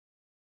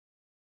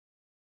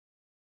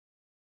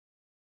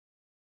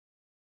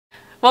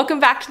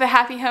Welcome back to the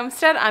Happy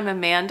Homestead. I'm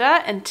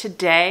Amanda, and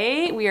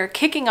today we are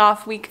kicking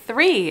off week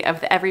 3 of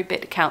the Every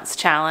Bit Counts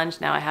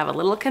Challenge. Now I have a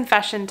little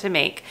confession to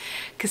make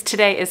because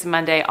today is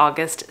Monday,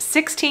 August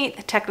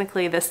 16th,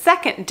 technically the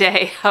second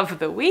day of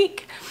the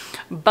week,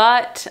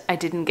 but I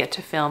didn't get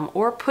to film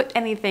or put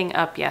anything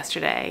up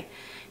yesterday.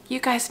 You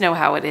guys know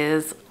how it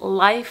is.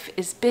 Life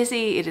is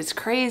busy, it is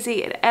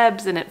crazy, it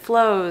ebbs and it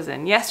flows,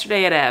 and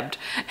yesterday it ebbed,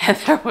 and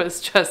there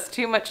was just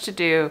too much to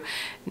do,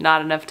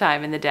 not enough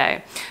time in the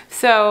day.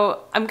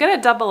 So I'm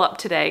gonna double up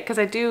today because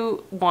I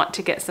do want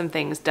to get some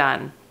things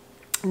done.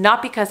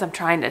 Not because I'm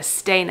trying to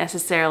stay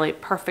necessarily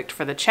perfect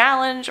for the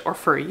challenge or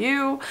for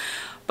you,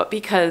 but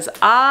because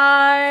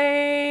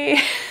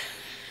I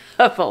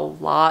have a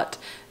lot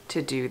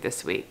to do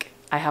this week.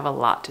 I have a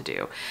lot to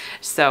do.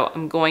 So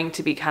I'm going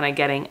to be kind of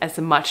getting as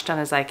much done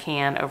as I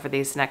can over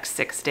these next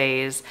 6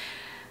 days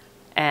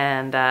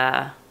and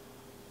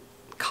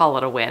call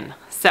it a win.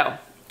 So,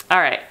 all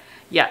right.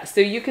 Yeah,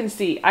 so you can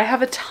see I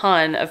have a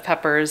ton of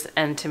peppers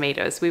and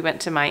tomatoes. We went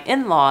to my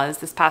in-laws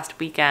this past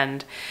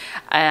weekend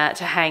to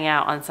hang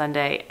out on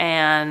Sunday,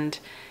 and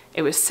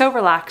it was so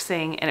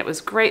relaxing and it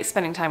was great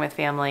spending time with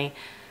family,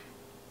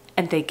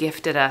 and they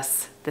gifted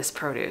us this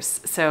produce.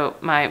 So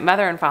my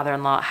mother and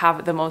father-in-law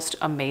have the most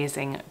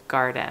amazing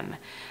garden.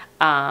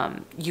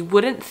 You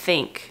wouldn't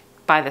think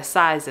by the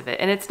size of it,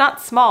 and it's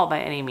not small by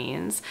any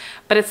means,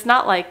 but it's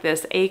not like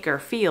this acre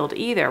field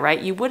either,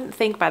 right? You wouldn't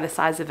think by the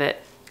size of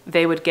it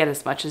they would get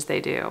as much as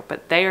they do,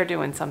 but they are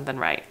doing something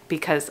right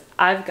because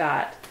I've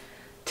got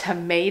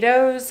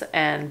tomatoes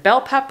and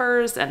bell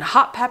peppers and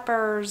hot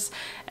peppers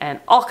and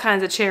all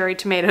kinds of cherry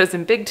tomatoes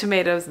and big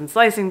tomatoes and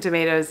slicing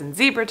tomatoes and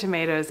zebra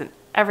tomatoes and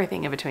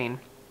everything in between.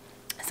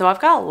 So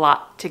I've got a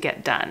lot to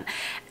get done,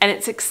 and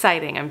it's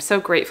exciting. I'm so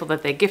grateful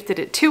that they gifted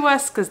it to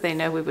us because they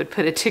know we would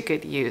put it to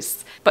good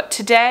use. But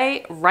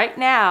today, right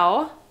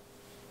now,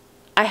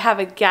 I have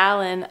a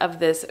gallon of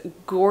this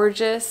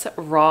gorgeous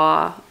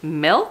raw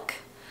milk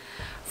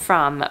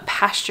from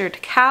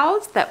pastured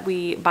cows that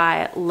we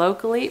buy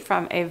locally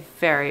from a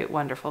very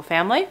wonderful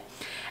family.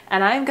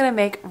 And I'm gonna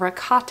make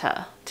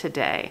ricotta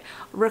today.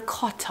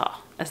 Ricotta,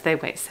 as they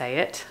might say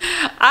it.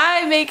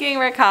 I'm making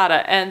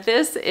ricotta, and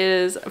this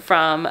is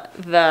from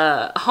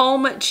the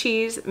Home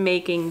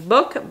Cheesemaking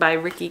Book by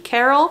Ricky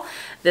Carroll.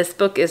 This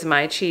book is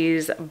my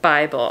cheese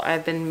Bible.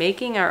 I've been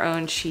making our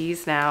own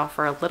cheese now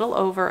for a little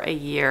over a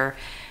year,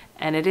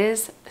 and it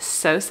is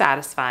so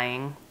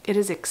satisfying. It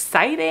is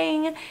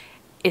exciting.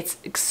 It's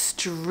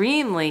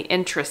extremely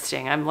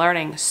interesting. I'm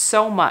learning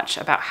so much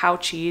about how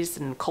cheese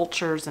and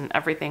cultures and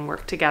everything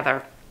work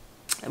together.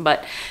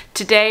 But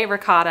today,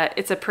 ricotta,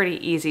 it's a pretty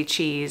easy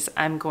cheese.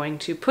 I'm going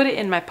to put it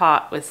in my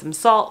pot with some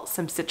salt,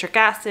 some citric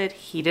acid,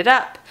 heat it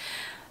up.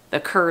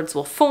 The curds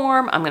will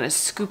form. I'm going to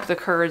scoop the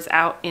curds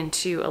out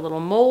into a little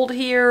mold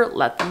here,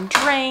 let them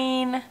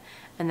drain,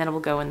 and then it will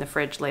go in the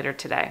fridge later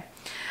today.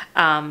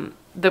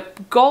 The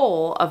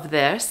goal of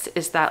this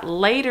is that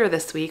later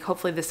this week,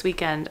 hopefully this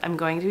weekend, I'm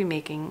going to be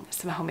making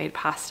some homemade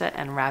pasta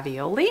and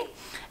ravioli,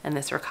 and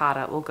this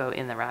ricotta will go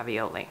in the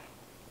ravioli.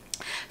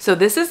 So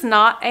this is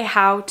not a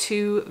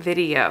how-to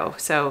video,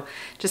 so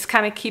just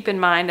kind of keep in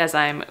mind as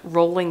I'm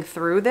rolling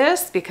through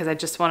this, because I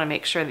just want to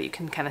make sure that you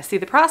can kind of see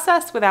the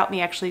process without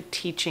me actually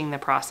teaching the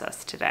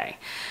process today.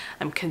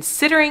 I'm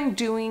considering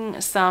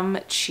doing some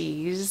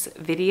cheese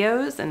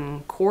videos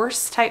and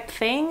course type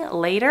thing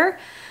later,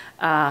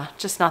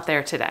 just not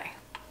there today.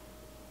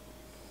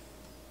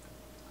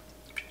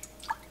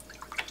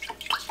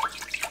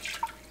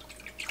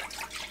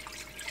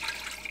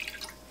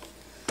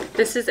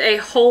 This is a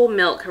whole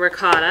milk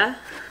ricotta.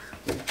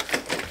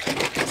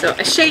 So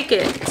I shake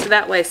it so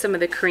that way some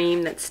of the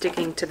cream that's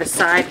sticking to the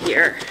side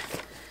here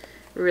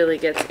really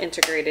gets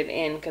integrated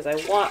in, because I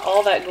want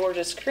all that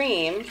gorgeous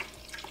cream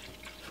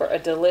for a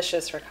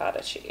delicious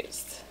ricotta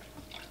cheese.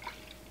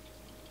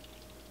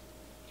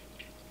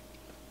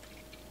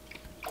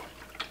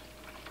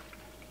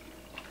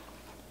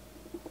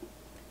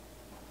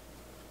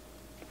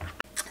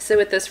 So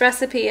with this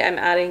recipe, I'm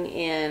adding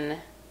in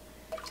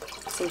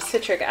some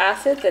citric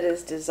acid that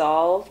is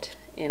dissolved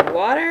in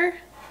water,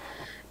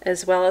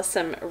 as well as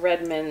some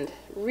Redmond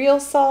real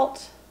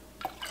salt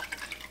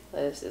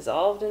that is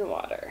dissolved in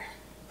water.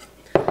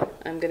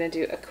 I'm going to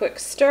do a quick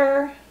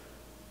stir.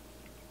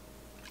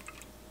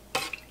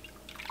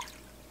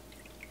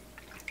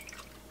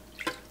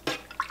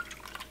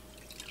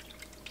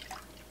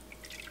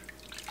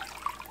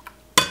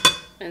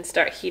 And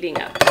start heating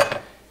up.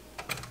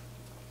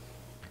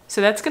 So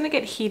that's going to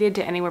get heated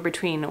to anywhere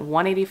between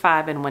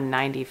 185 and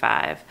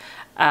 195,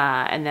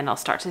 and then I'll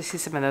start to see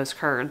some of those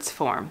curds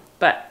form.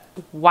 But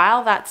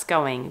while that's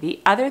going,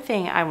 the other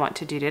thing I want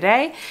to do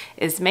today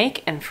is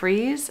make and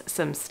freeze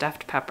some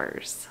stuffed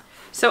peppers.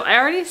 So I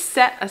already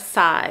set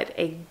aside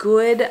a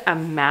good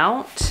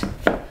amount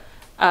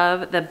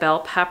of the bell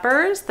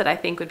peppers that I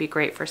think would be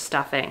great for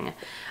stuffing.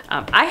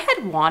 I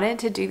had wanted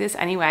to do this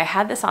anyway. I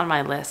had this on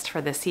my list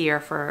for this year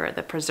for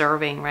the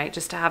preserving, right?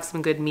 Just to have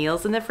some good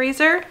meals in the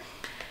freezer.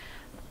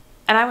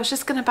 and I was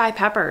just gonna buy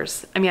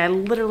peppers. I mean, I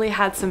literally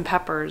had some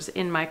peppers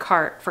in my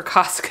cart for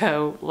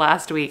Costco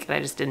last week and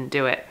I just didn't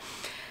do it.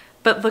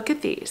 But look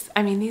at these.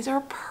 I mean, these are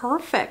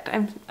perfect.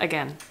 I'm,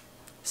 again,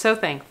 so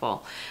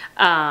thankful.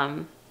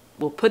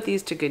 We'll put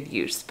these to good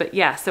use. But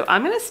yeah, so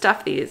I'm gonna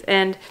stuff these.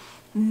 And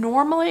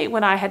normally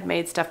when I had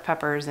made stuffed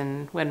peppers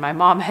and when my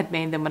mom had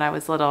made them when I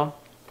was little,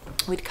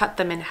 we'd cut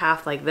them in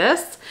half like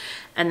this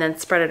and then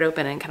spread it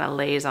open and kind of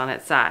lays on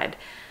its side.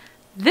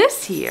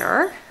 This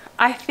year,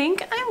 I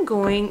think I'm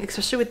going,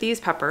 especially with these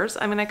peppers,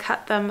 I'm gonna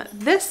cut them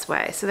this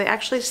way. So they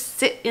actually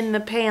sit in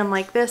the pan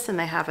like this and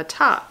they have a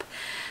top.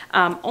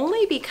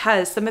 Only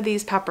because some of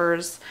these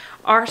peppers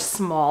are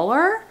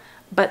smaller,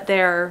 but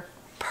they're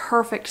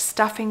perfect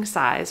stuffing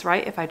size,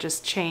 right? If I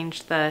just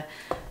change the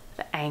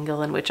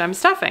angle in which I'm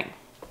stuffing.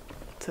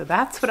 So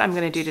that's what I'm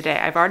gonna do today.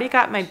 I've already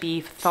got my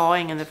beef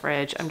thawing in the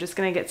fridge. I'm just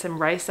gonna get some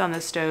rice on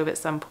the stove at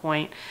some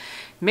point,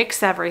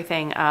 mix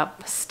everything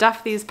up,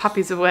 stuff these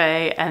puppies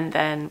away, and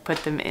then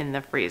put them in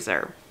the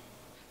freezer.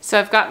 So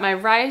I've got my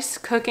rice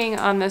cooking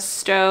on the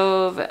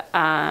stove.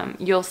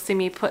 You'll see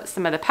me put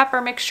some of the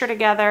pepper mixture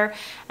together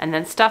and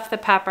then stuff the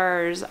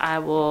peppers. I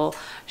will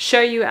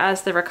show you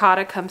as the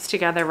ricotta comes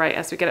together right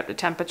as we get up to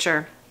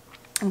temperature.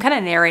 I'm kind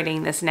of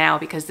narrating this now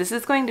because this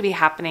is going to be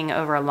happening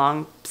over a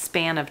long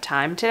span of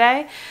time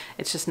today.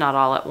 It's just not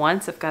all at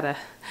once. I've got to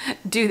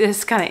do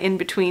this kind of in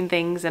between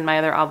things and my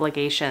other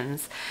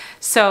obligations.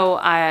 So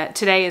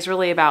today is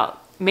really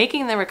about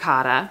making the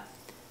ricotta,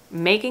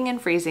 making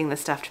and freezing the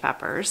stuffed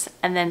peppers,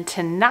 and then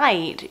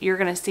tonight you're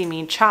gonna see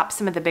me chop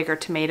some of the bigger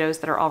tomatoes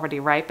that are already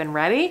ripe and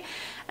ready,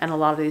 and a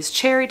lot of these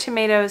cherry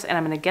tomatoes, and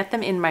I'm gonna get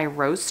them in my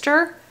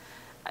roaster.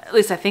 At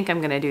least I think I'm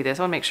gonna do this.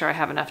 I wanna make sure I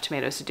have enough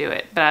tomatoes to do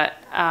it. But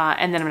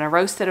and then I'm gonna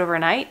roast it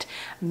overnight,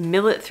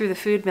 mill it through the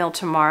food mill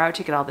tomorrow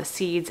to get all the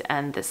seeds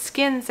and the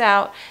skins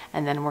out,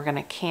 and then we're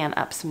gonna can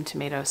up some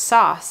tomato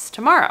sauce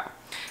tomorrow.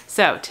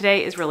 So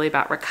today is really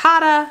about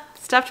ricotta,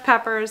 stuffed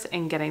peppers,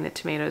 and getting the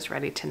tomatoes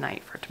ready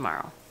tonight for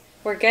tomorrow.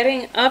 We're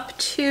getting up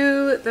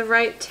to the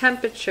right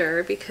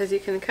temperature because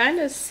you can kind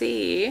of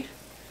see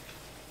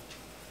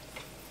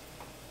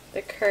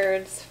the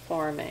curds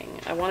forming.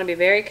 I want to be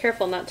very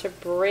careful not to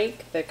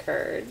break the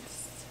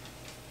curds.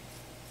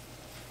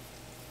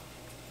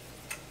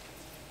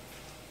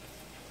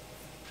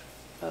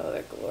 Oh,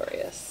 they're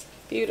glorious.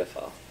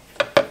 Beautiful.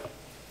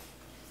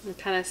 You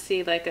kind of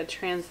see like a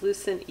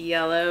translucent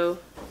yellow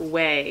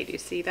whey. Do you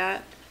see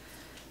that?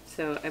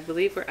 So I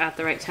believe we're at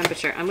the right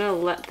temperature. I'm going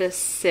to let this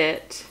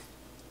sit.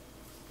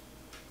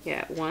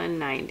 Yeah,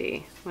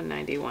 190,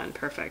 191,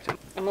 perfect.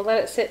 I'm gonna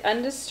let it sit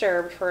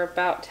undisturbed for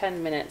about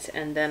 10 minutes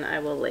and then I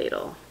will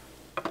ladle.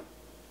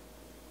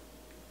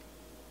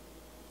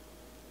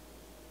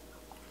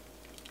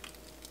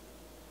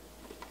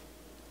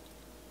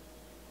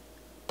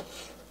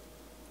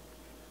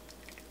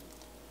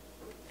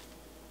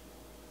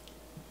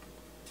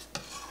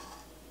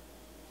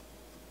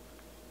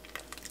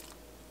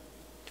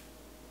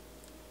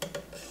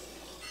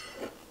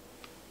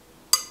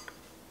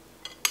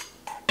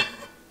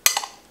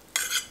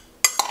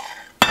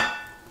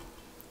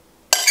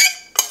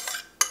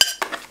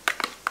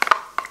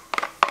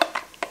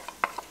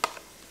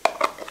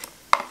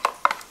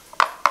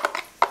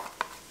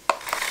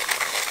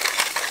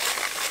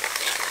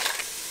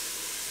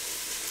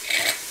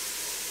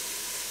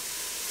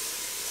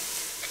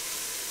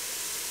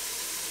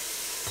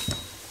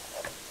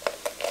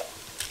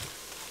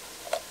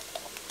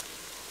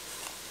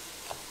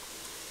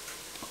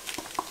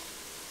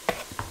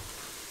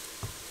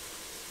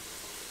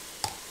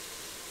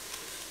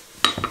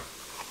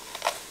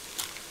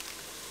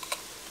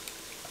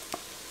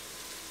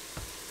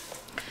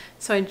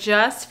 So I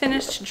just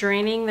finished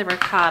draining the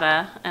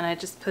ricotta and I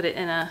just put it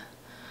in a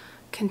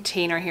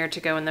container here to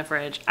go in the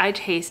fridge. I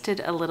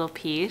tasted a little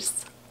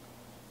piece.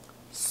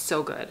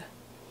 So good.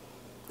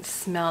 It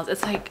smells,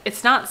 it's like,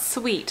 it's not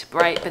sweet,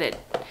 right? But it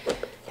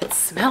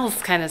smells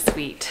kind of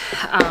sweet.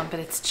 But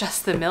it's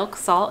just the milk,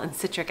 salt, and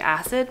citric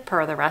acid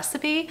per the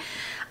recipe.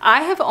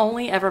 I have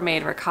only ever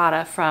made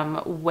ricotta from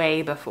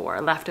whey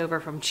before, leftover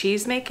from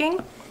cheese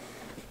making.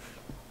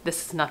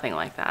 This is nothing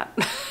like that.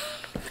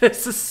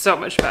 This is so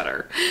much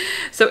better.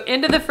 So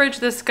into the fridge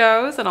this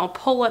goes, and I'll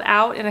pull it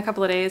out in a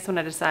couple of days when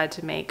I decide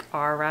to make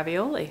our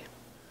ravioli.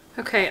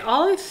 Okay,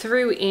 all I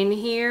threw in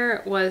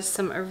here was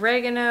some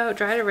oregano,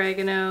 dried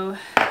oregano,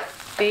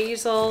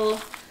 basil,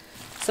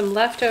 some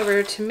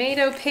leftover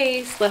tomato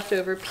paste,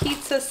 leftover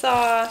pizza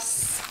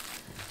sauce,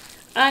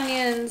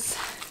 onions,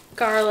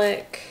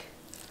 garlic,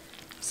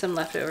 some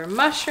leftover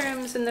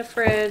mushrooms in the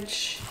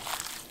fridge,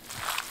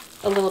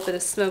 a little bit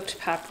of smoked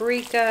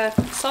paprika,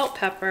 salt,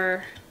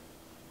 pepper.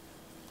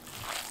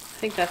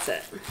 I think that's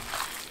it.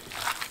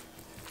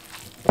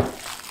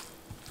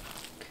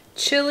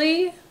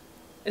 Chili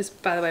is,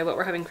 by the way, what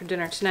we're having for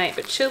dinner tonight,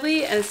 but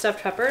chili and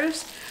stuffed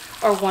peppers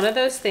are one of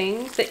those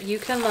things that you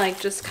can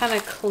like just kind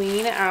of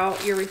clean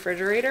out your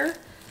refrigerator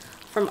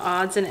from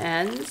odds and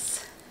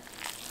ends.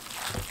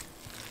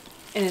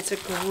 And it's a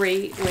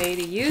great way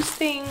to use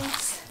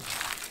things.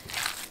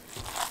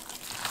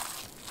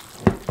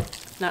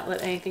 not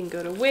let anything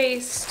go to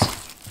waste.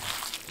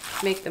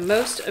 Make the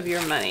most of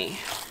your money.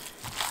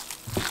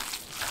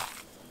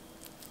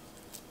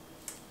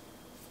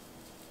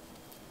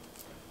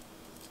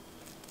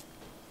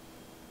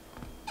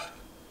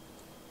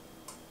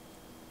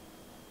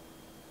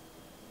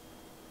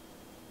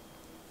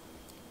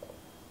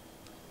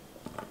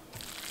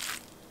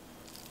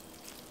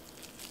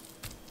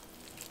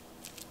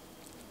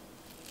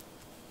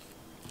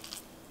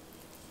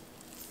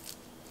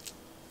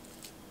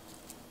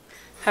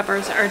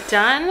 Peppers are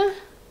done.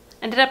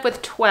 Ended up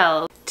with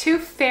 12. 2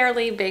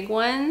 fairly big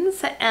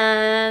ones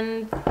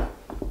and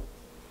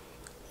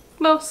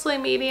mostly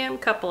medium,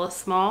 couple of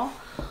small.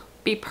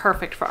 Be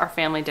perfect for our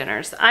family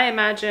dinners. I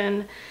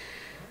imagine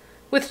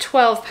with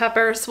 12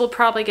 peppers, we'll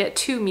probably get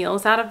 2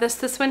 meals out of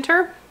this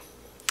winter.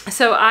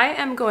 So I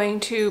am going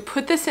to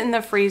put this in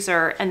the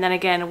freezer, and then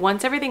again,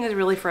 once everything is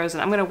really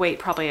frozen, I'm gonna wait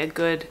probably a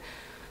good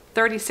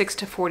 36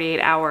 to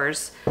 48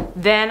 hours.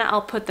 Then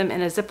I'll put them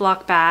in a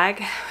Ziploc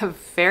bag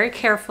very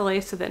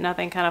carefully so that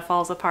nothing kind of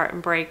falls apart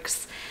and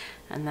breaks.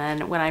 And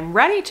then when I'm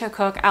ready to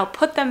cook, I'll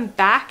put them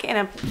back in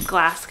a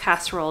glass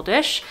casserole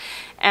dish,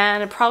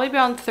 and it'll probably be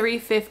on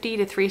 350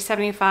 to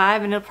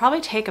 375, and it'll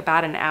probably take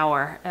about an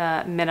hour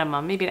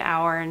minimum, maybe an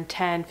hour and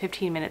 10,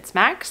 15 minutes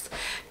max,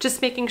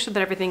 just making sure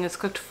that everything is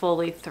cooked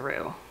fully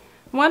through.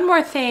 One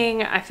more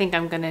thing I think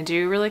I'm gonna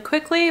do really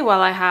quickly while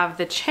I have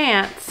the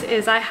chance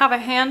is I have a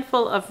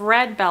handful of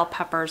red bell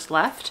peppers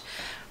left,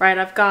 right?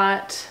 I've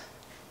got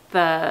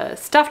the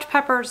stuffed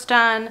peppers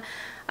done.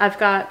 I've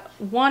got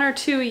 1 or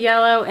 2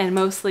 yellow and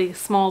mostly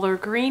smaller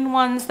green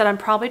ones that I'm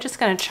probably just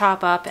gonna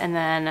chop up and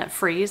then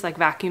freeze, like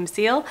vacuum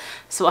seal.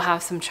 So we'll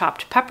have some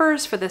chopped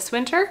peppers for this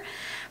winter.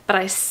 But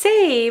I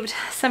saved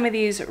some of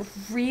these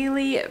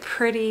really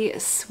pretty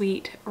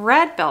sweet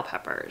red bell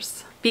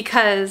peppers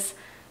because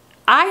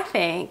I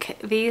think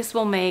these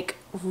will make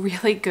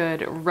really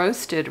good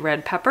roasted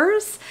red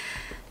peppers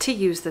to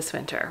use this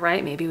winter,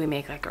 right? Maybe we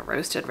make like a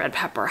roasted red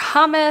pepper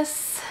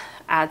hummus,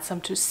 add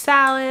some to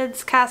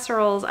salads,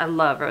 casseroles. I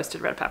love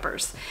roasted red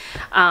peppers.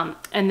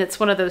 And it's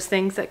one of those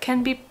things that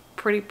can be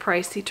pretty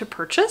pricey to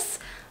purchase,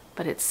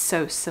 but it's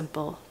so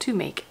simple to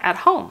make at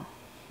home.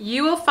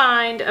 You will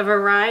find a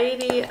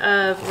variety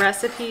of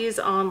recipes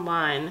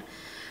online,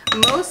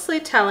 mostly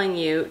telling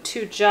you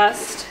to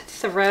just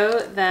throw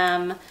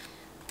them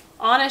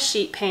on a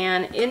sheet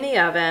pan in the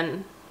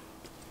oven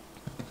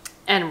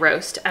and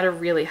roast at a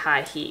really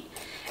high heat.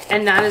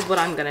 And that is what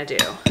I'm gonna do.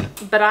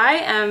 But I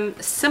am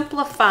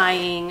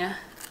simplifying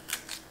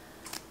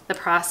the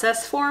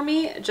process for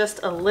me just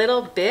a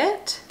little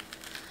bit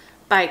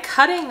by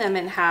cutting them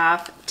in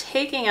half,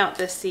 taking out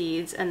the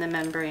seeds and the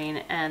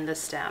membrane and the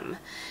stem.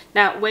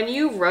 Now, when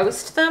you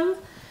roast them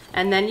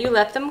and then you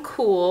let them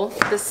cool,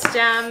 the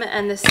stem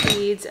and the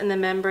seeds and the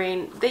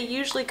membrane, they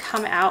usually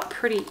come out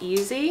pretty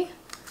easy.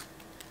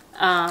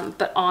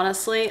 But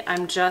honestly,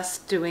 I'm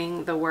just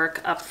doing the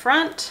work up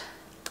front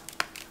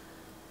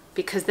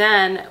because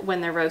then when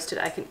they're roasted,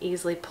 I can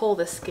easily pull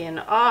the skin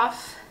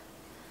off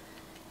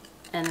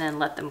and then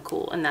let them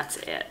cool, and that's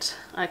it.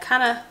 I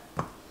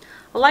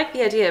like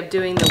the idea of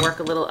doing the work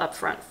a little up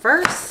front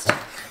first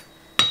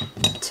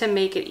to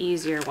make it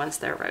easier once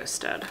they're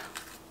roasted.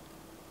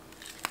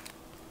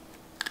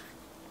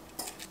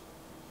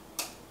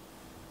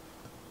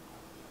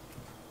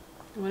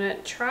 I'm going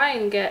to try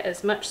and get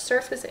as much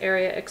surface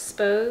area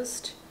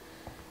exposed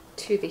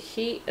to the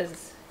heat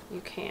as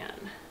you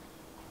can.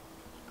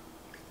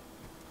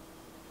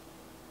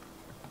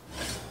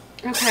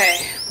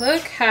 Okay,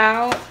 look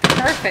how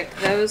perfect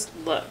those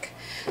look.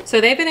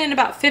 So they've been in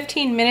about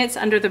 15 minutes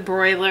under the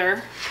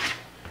broiler,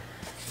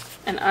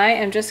 and I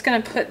am just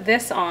going to put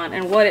this on,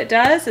 and what it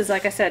does is,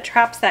 like I said,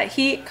 traps that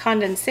heat,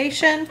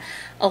 condensation,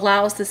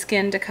 allows the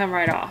skin to come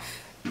right off.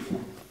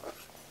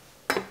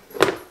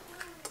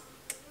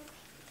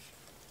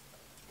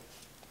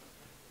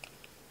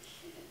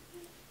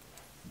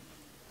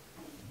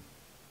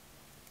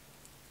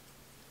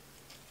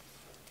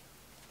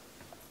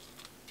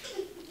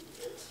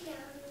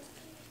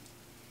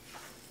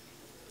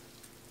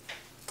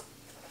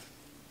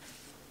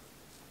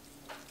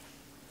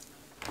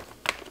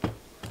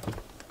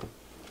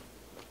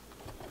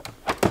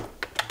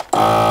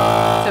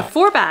 So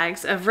 4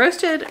 bags of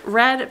roasted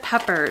red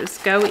peppers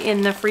go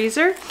in the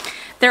freezer.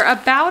 They're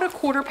about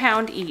 1/4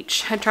 pound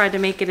each. I tried to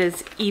make it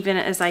as even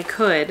as I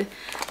could,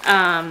 but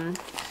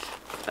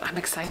I'm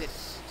excited.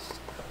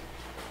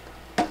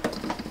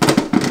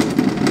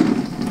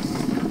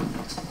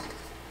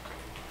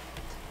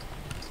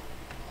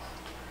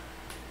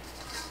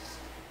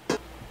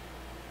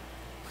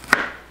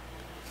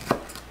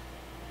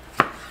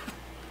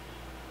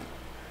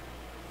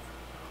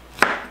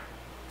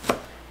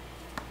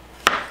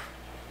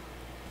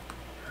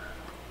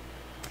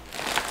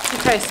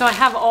 Okay, so I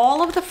have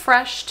all of the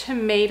fresh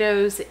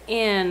tomatoes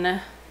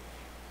in,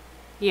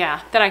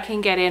 that I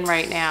can get in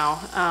right now.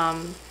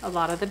 A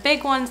lot of the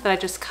big ones that I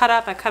just cut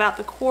up. I cut out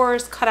the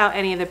cores, cut out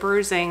any of the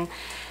bruising,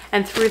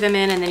 and threw them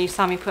in, and then you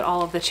saw me put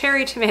all of the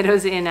cherry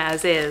tomatoes in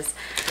as is.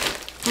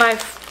 My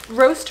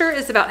roaster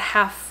is about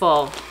half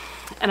full.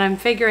 And I'm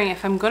figuring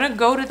if I'm gonna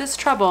go to this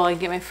trouble and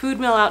get my food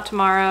mill out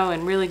tomorrow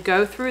and really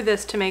go through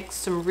this to make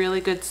some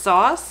really good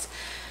sauce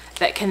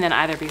that can then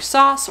either be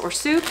sauce or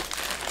soup,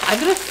 I'm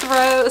gonna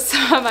throw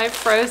some of my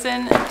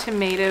frozen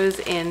tomatoes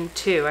in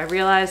too. I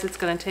realize it's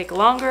gonna take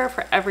longer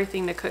for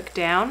everything to cook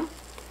down,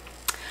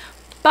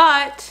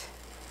 but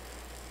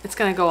it's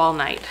gonna go all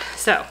night.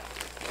 So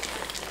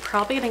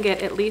probably gonna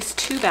get at least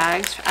 2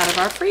 bags out of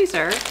our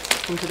freezer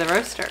into the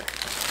roaster.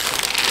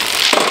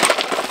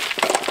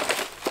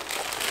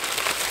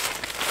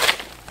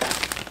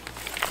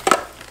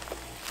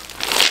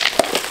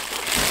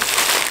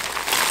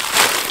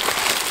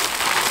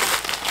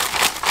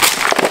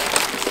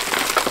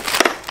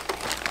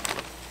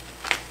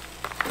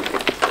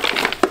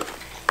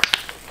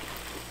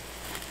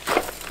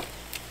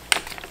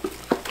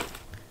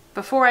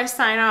 Before I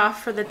sign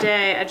off for the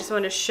day, I just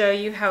want to show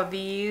you how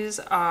these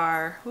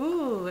are,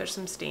 ooh, there's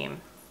some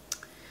steam.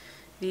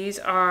 These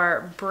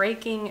are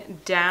breaking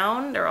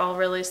down. They're all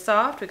really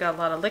soft. We got a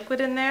lot of liquid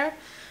in there.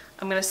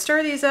 I'm going to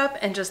stir these up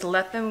and just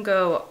let them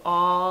go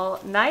all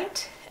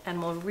night,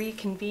 and we'll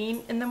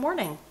reconvene in the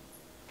morning.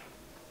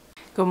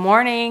 Good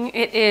morning.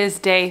 It is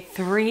day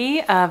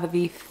 3 of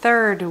the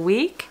 3rd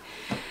week,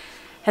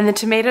 and the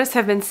tomatoes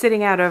have been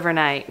sitting out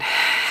overnight.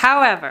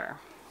 However,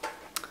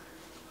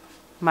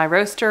 my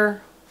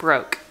roaster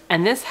broke,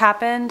 and this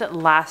happened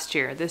last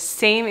year. This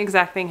same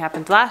exact thing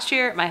happened last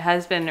year. My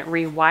husband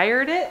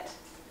rewired it.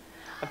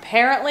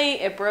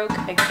 Apparently it broke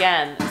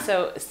again.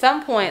 So at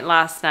some point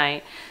last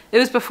night, it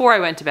was before I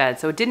went to bed,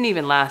 so it didn't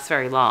even last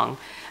very long.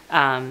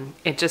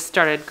 It just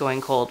started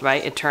going cold,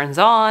 right? It turns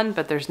on,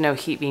 but there's no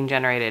heat being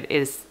generated.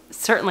 It is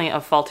certainly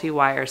a faulty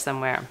wire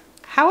somewhere.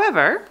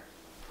 However,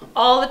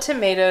 all the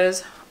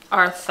tomatoes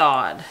are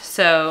thawed.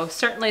 So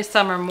certainly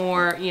some are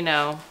more, you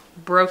know,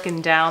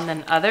 broken down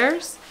than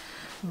others,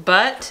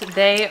 but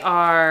they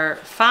are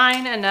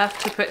fine enough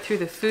to put through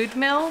the food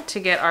mill to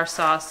get our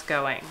sauce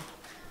going.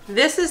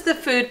 This is the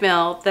food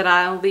mill that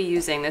I'll be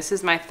using. This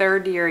is my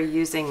 3rd year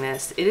using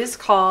this. It is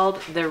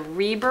called the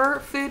Reber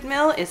food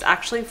mill. It's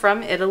actually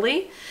from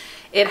Italy.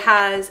 It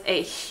has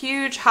a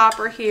huge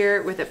hopper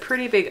here with a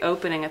pretty big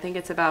opening. I think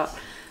it's about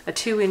a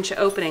 2-inch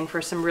opening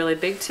for some really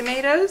big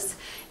tomatoes.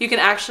 You can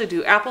actually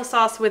do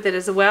applesauce with it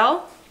as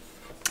well.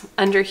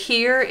 Under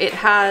here it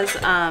has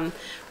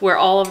where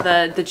all of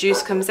the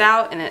juice comes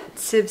out, and it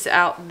sieves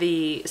out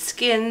the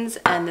skins,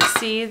 and the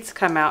seeds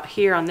come out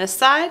here on this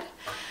side,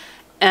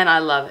 and I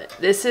love it.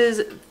 This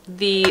is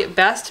the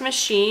best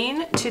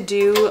machine to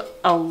do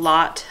a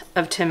lot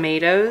of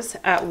tomatoes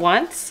at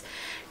once.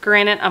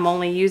 Granted, I'm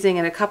only using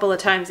it a couple of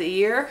times a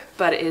year,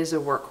 but it is a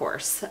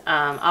workhorse.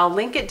 I'll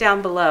link it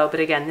down below, but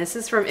again, this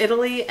is from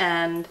Italy,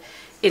 and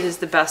it is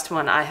the best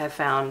one I have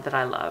found that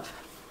I love.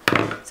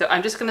 So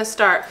I'm just gonna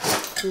start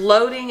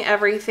loading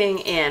everything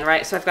in,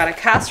 right? So I've got a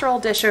casserole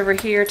dish over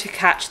here to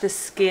catch the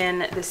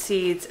skin, the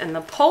seeds, and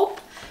the pulp.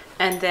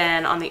 And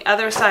then on the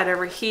other side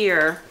over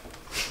here,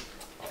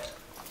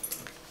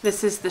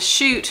 this is the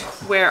chute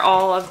where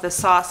all of the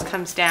sauce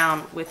comes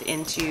down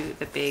into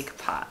the big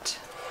pot.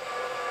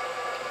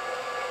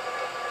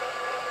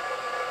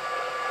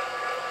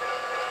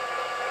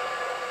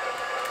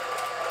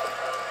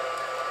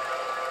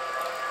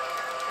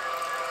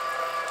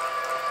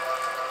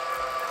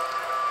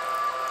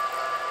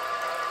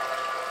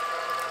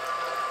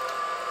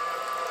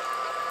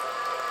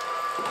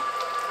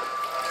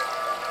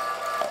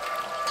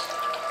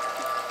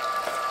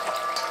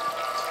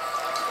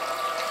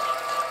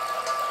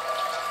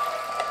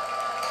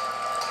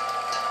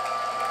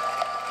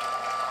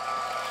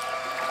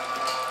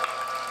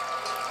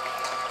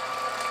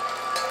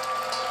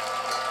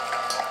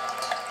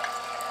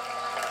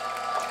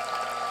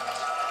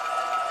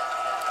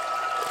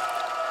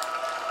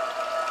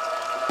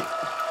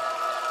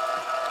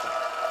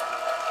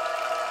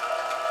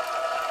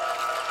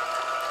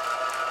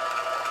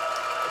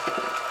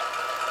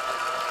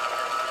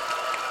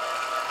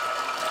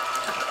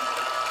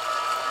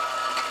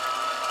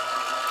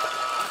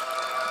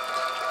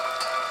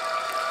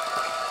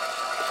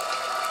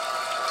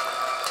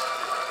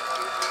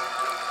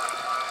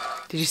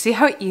 Did you see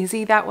how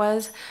easy that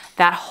was?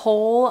 That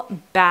whole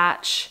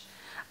batch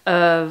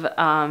of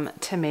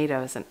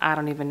tomatoes, and I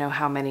don't even know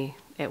how many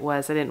it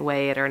was. I didn't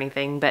weigh it or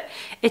anything, but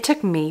it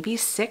took maybe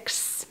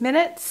 6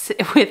 minutes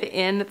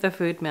within the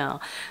food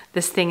mill.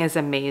 This thing is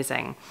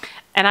amazing.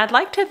 And I'd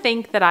like to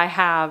think that I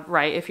have,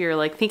 right, if you're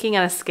like thinking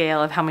on a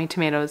scale of how many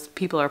tomatoes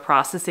people are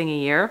processing a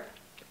year,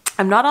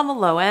 I'm not on the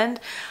low end,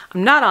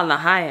 I'm not on the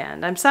high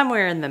end, I'm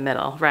somewhere in the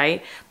middle,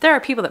 right? There are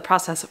people that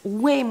process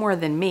way more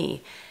than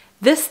me.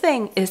 This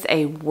thing is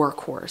a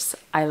workhorse.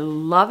 I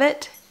love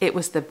it. It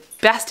was the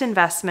best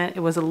investment.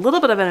 It was a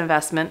little bit of an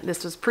investment.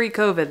 This was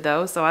pre-COVID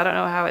though, so I don't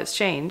know how it's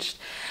changed.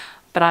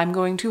 But I'm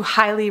going to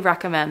highly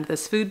recommend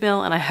this food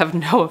mill, and I have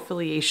no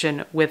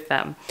affiliation with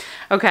them.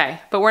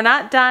 Okay, but we're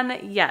not done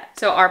yet.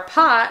 So our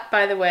pot,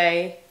 by the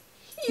way,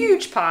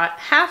 huge pot,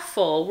 half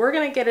full. We're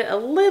gonna get it a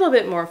little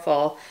bit more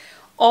full.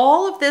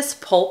 All of this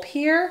pulp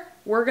here,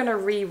 we're gonna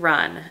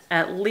rerun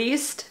at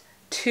least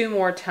 2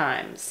 more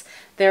times.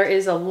 There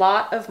is a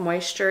lot of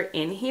moisture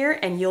in here,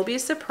 and you'll be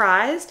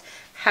surprised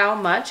how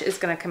much is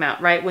going to come out,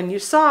 right? When you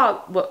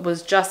saw what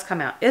was just come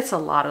out, it's a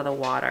lot of the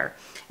water.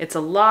 It's a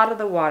lot of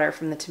the water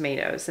from the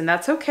tomatoes, and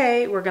that's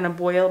okay. We're going to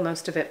boil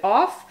most of it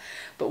off,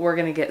 but we're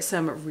going to get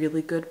some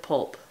really good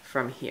pulp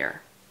from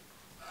here.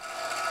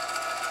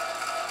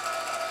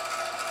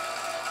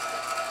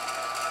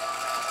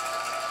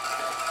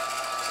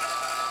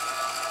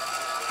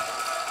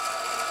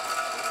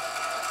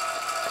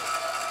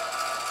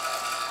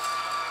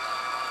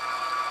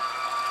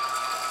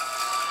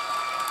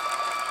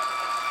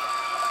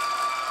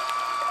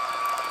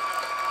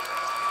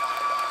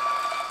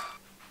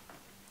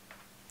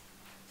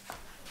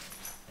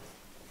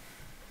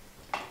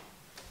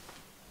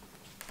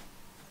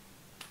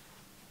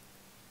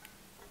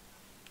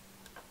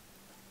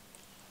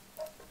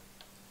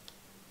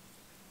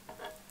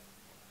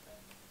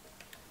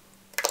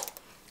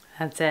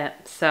 That's it.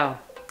 So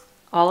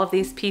all of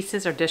these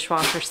pieces are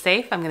dishwasher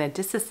safe. I'm going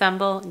to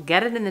disassemble,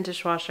 get it in the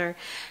dishwasher,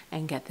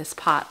 and get this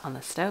pot on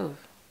the stove.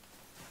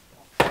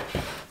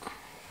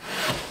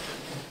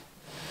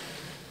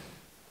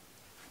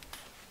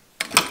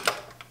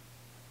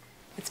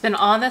 It's been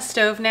on the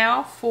stove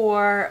now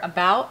for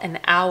about an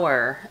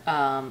hour,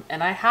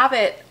 and I have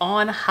it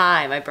on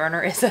high. My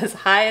burner is as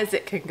high as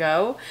it can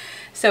go.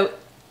 So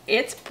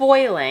it's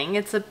boiling.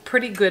 It's a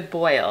pretty good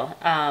boil,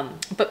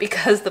 but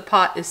because the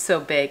pot is so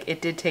big,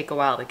 it did take a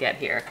while to get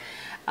here.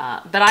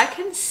 But I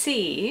can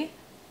see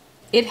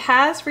it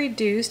has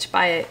reduced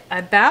by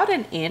about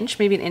an inch,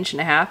 maybe an inch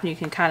and a half, and you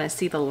can kind of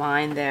see the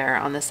line there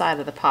on the side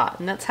of the pot,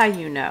 and that's how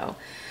you know.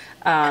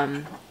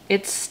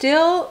 It's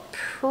still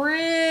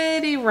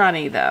pretty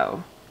runny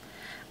though.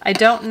 I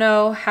don't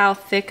know how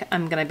thick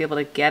I'm gonna be able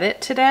to get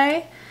it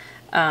today.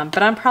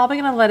 But I'm probably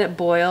going to let it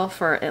boil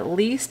for at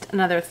least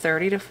another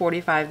 30 to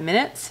 45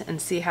 minutes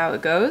and see how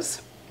it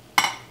goes.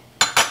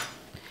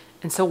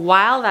 And so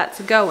while that's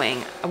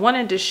going, I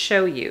wanted to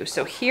show you.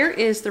 So here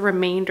is the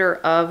remainder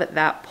of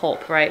that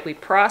pulp, right? We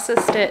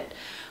processed it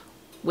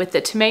with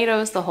the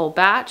tomatoes, the whole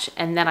batch,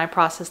 and then I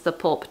processed the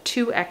pulp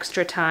 2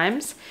 extra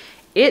times.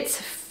 It's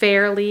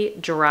fairly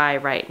dry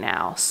right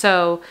now.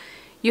 So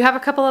you have a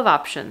couple of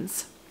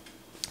options.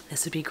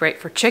 This would be great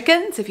for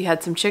chickens. If you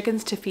had some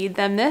chickens to feed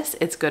them this,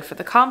 it's good for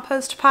the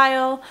compost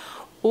pile.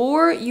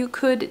 Or you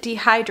could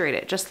dehydrate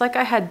it, just like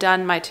I had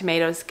done my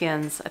tomato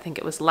skins, I think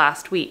it was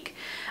last week.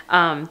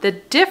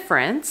 The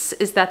difference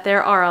is that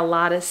there are a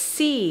lot of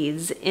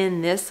seeds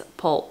in this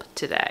pulp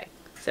today.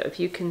 So if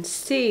you can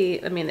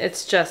see, I mean,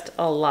 it's just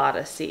a lot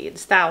of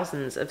seeds,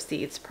 thousands of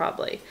seeds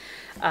probably.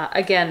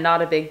 Again,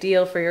 not a big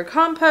deal for your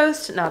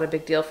compost, not a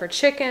big deal for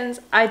chickens.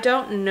 I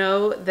don't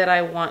know that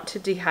I want to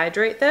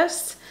dehydrate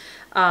this.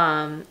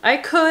 I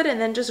could and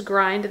then just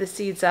grind the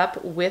seeds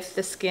up with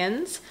the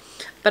skins,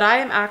 but I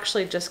am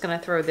actually just going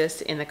to throw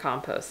this in the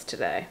compost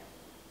today.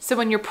 So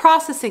when you're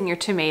processing your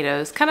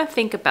tomatoes, kind of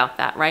think about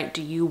that, right?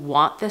 Do you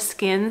want the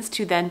skins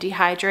to then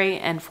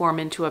dehydrate and form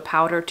into a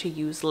powder to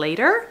use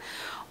later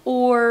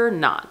or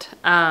not?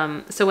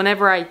 So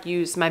whenever I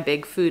use my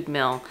big food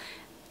mill,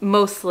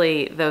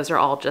 mostly those are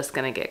all just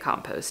going to get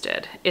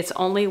composted. It's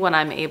only when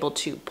I'm able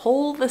to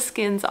pull the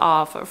skins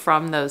off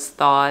from those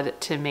thawed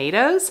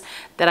tomatoes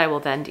that I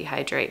will then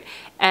dehydrate.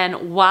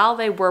 And while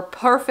they were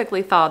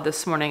perfectly thawed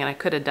this morning and I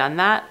could have done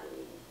that,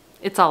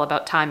 it's all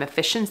about time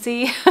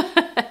efficiency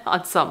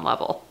on some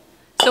level.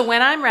 So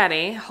when I'm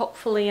ready,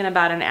 hopefully in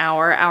about an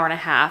hour, hour and a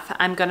half,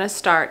 I'm gonna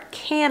start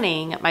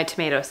canning my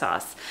tomato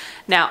sauce.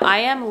 Now I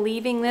am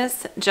leaving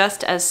this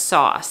just as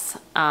sauce.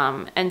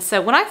 And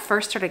so when I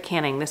first started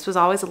canning, this was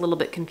always a little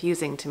bit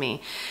confusing to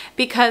me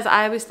because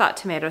I always thought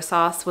tomato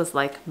sauce was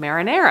like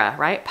marinara,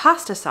 right?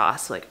 Pasta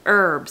sauce, like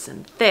herbs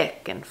and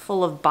thick and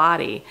full of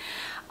body.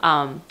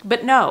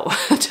 But no,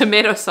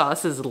 tomato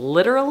sauce is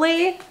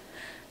literally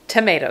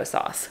tomato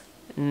sauce,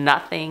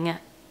 nothing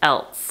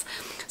else.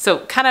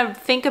 So kind of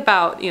think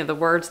about, the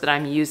words that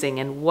I'm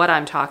using and what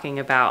I'm talking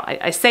about.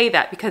 I say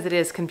that because it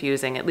is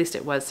confusing, at least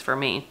it was for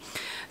me.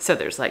 So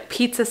there's like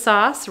pizza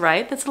sauce,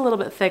 right? That's a little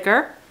bit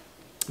thicker,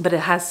 but it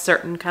has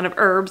certain kind of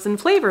herbs and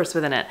flavors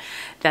within it.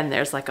 Then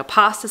there's like a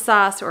pasta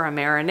sauce or a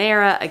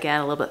marinara,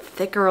 again, a little bit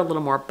thicker, a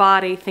little more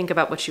body. Think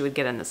about what you would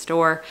get in the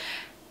store.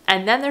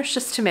 And then there's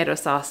just tomato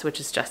sauce, which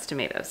is just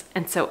tomatoes.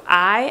 And so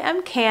I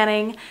am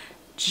canning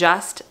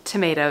just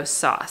tomato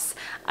sauce.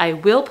 I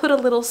will put a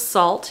little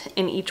salt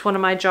in each one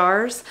of my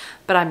jars,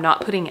 but I'm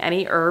not putting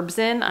any herbs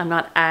in. I'm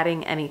not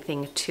adding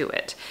anything to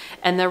it.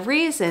 And the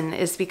reason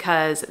is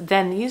because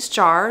then these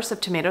jars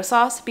of tomato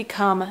sauce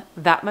become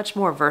that much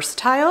more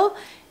versatile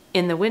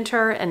in the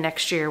winter and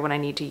next year when I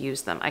need to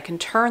use them. I can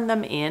turn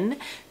them in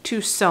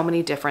to so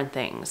many different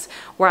things.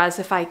 Whereas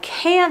if I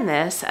can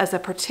this as a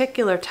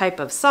particular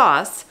type of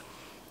sauce,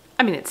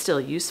 I mean, it's still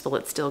useful,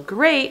 it's still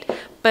great,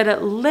 but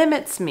it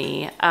limits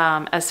me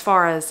as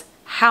far as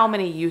how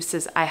many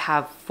uses I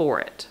have for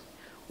it.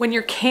 When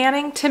you're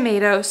canning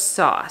tomato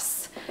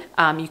sauce,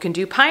 you can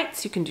do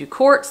pints, you can do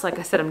quarts. Like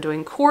I said, I'm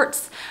doing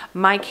quarts.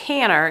 My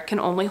canner can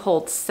only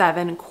hold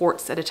 7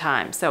 quarts at a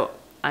time. So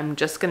I'm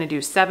just gonna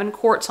do 7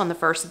 quarts on the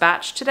first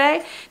batch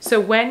today. So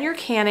when you're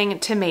canning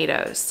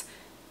tomatoes,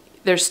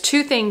 there's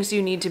 2 things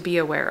you need to be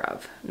aware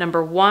of.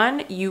 Number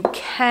 1, you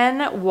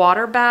can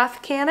water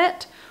bath can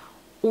it,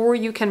 or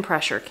you can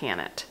pressure can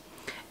it.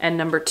 And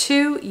number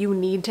 2, you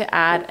need to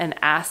add an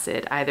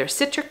acid, either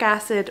citric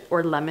acid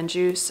or lemon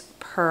juice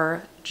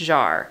per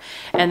jar.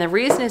 And the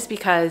reason is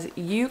because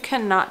you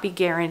cannot be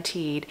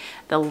guaranteed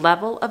the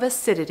level of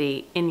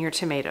acidity in your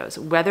tomatoes,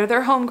 whether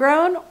they're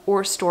homegrown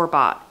or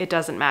store-bought. It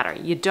doesn't matter.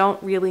 You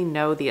don't really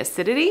know the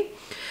acidity.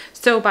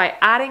 So by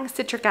adding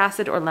citric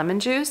acid or lemon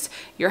juice,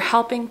 you're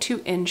helping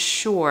to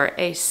ensure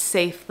a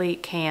safely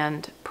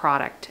canned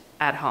product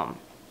at home.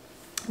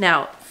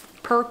 Now,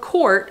 per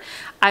quart,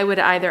 I would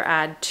either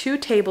add 2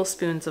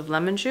 tablespoons of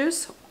lemon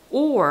juice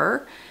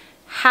or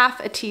half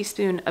a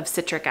teaspoon of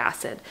citric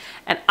acid.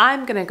 And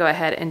I'm gonna go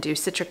ahead and do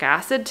citric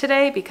acid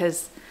today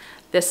because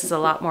this is a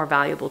lot more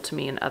valuable to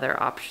me in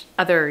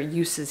other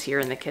uses here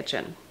in the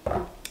kitchen.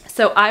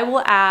 So I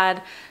will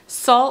add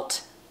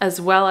salt as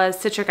well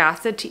as citric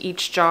acid to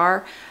each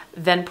jar,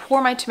 then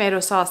pour my tomato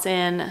sauce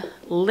in,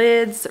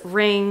 lids,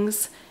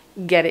 rings,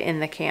 get it in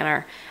the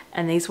canner.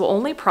 And these will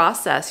only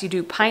process, you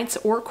do pints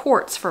or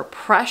quarts for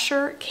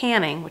pressure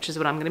canning, which is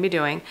what I'm gonna be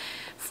doing,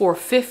 for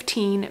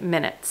 15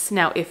 minutes.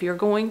 Now, if you're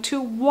going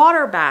to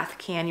water bath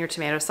can your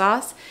tomato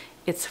sauce,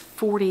 it's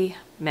 40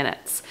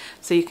 minutes.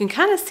 So you can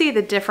kind of see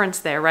the difference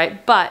there,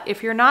 right? But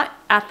if you're not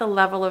at the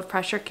level of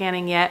pressure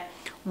canning yet,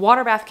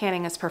 water bath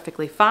canning is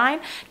perfectly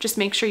fine. Just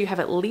make sure you have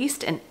at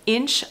least an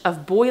inch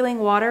of boiling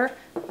water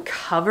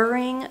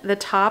covering the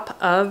top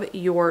of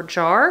your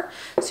jar.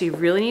 So you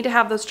really need to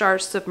have those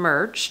jars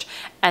submerged,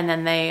 and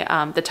then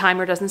the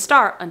timer doesn't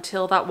start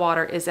until that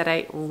water is at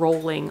a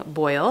rolling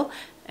boil,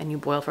 and you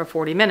boil for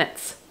 40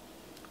 minutes.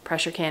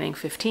 Pressure canning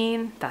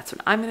 15, that's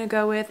what I'm gonna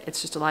go with.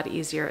 It's just a lot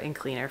easier and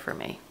cleaner for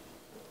me.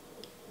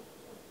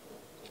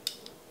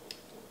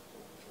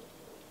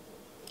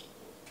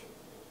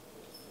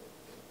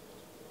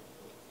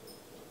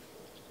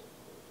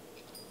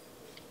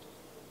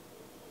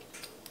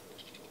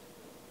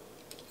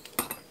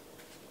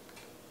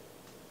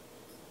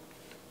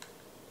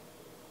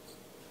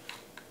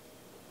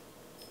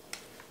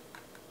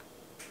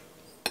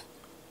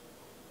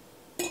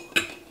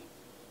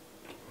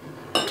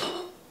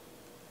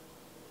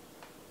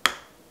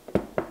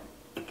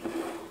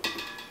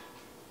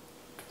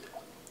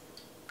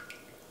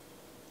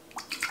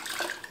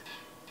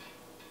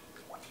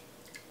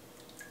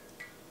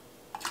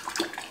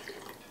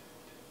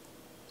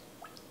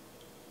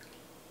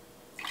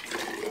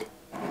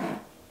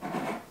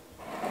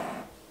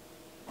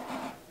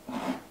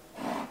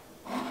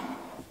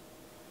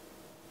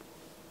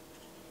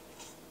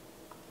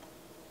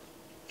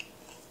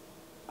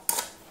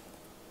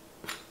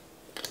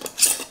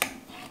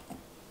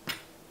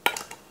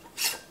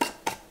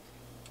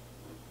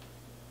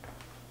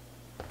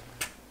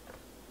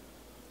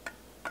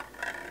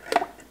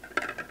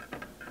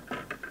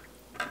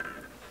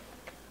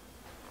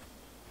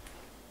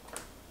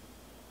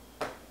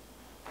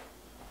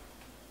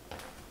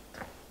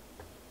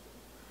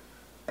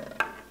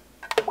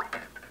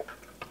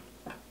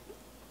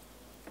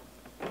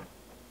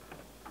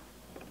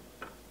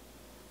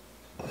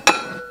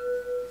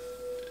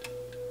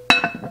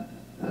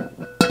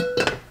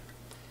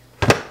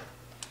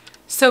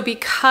 So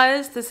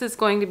because this is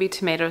going to be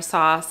tomato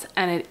sauce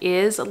and it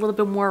is a little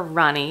bit more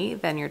runny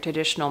than your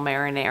traditional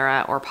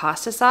marinara or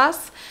pasta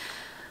sauce,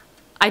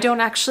 I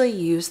don't actually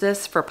use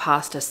this for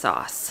pasta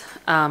sauce.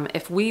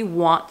 If we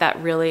want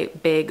that really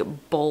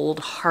big,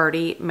 bold,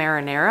 hearty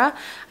marinara,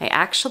 I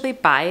actually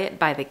buy it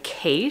by the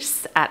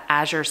case at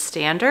Azure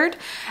Standard,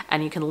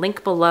 and you can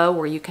link below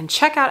where you can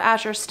check out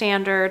Azure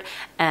Standard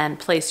and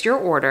place your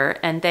order,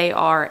 and they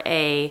are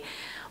a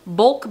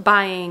bulk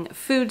buying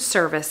food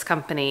service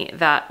company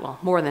that, well,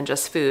 more than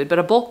just food, but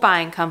a bulk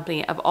buying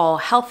company of all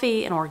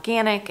healthy and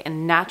organic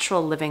and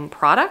natural living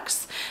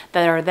products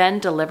that are then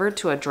delivered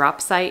to a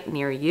drop site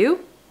near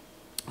you.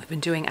 We've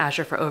been doing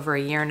Azure for over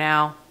a year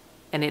now,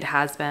 and it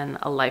has been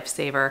a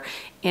lifesaver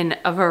in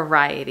a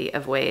variety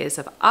of ways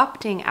of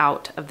opting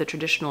out of the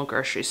traditional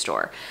grocery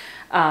store.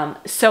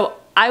 So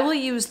I will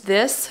use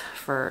this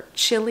for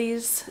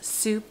chilies,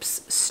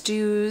 soups,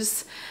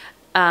 stews,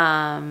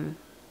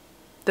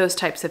 those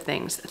types of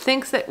things.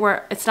 Things that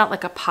where it's not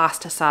like a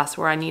pasta sauce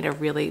where I need a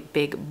really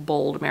big,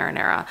 bold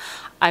marinara.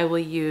 I will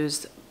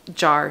use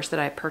jars that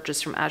I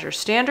purchased from Azure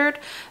Standard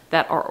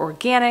that are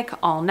organic,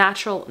 all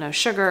natural, no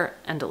sugar,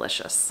 and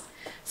delicious.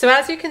 So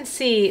as you can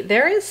see,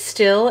 there is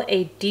still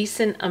a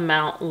decent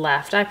amount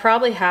left. I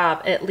probably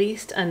have at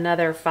least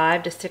another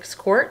 5 to 6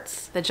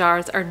 quarts. The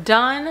jars are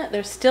done.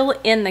 They're still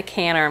in the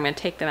canner. I'm gonna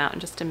take them out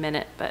in just a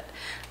minute, but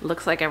it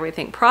looks like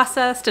everything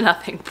processed and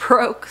nothing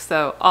broke,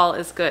 so all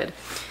is good.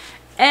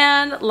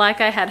 And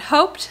like I had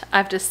hoped,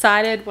 I've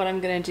decided what I'm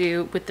gonna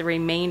do with the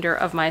remainder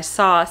of my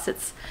sauce.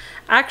 It's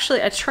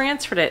actually, I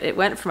transferred it. It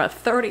went from a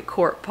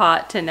 30-quart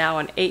pot to now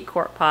an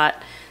 8-quart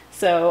pot.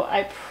 So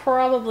I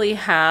probably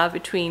have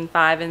between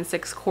 5 and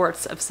 6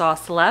 quarts of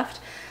sauce left.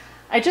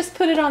 I just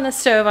put it on the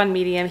stove on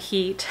medium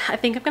heat. I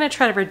think I'm gonna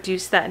try to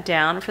reduce that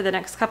down for the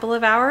next couple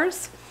of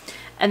hours.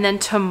 And then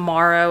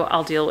tomorrow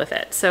I'll deal with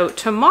it. So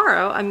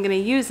tomorrow I'm gonna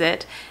use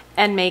it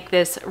and make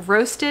this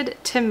roasted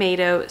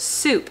tomato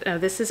soup. Now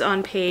this is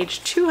on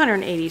page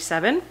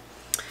 287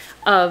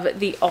 of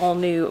the all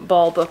new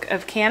Ball Book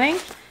of Canning.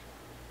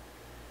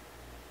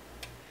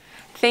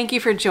 Thank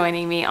you for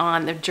joining me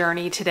on the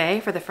journey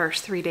today for the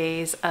first 3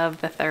 days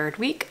of the 3rd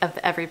week of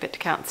the Every Bit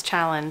Counts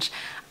Challenge.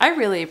 I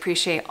really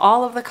appreciate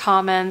all of the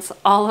comments,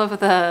 all of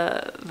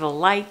the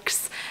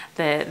likes,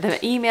 the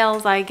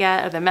emails I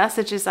get, or the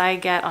messages I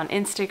get on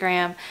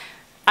Instagram.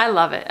 I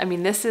love it. I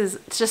mean, this is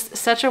just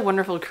such a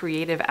wonderful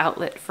creative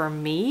outlet for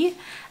me,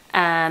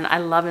 and I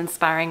love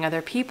inspiring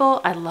other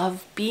people. I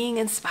love being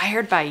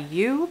inspired by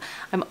you.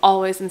 I'm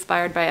always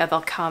inspired by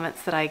other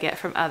comments that I get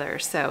from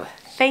others, so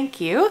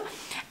thank you.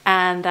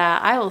 And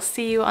I will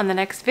see you on the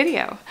next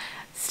video.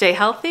 Stay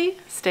healthy,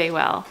 stay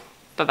well.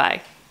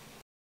 Bye-bye.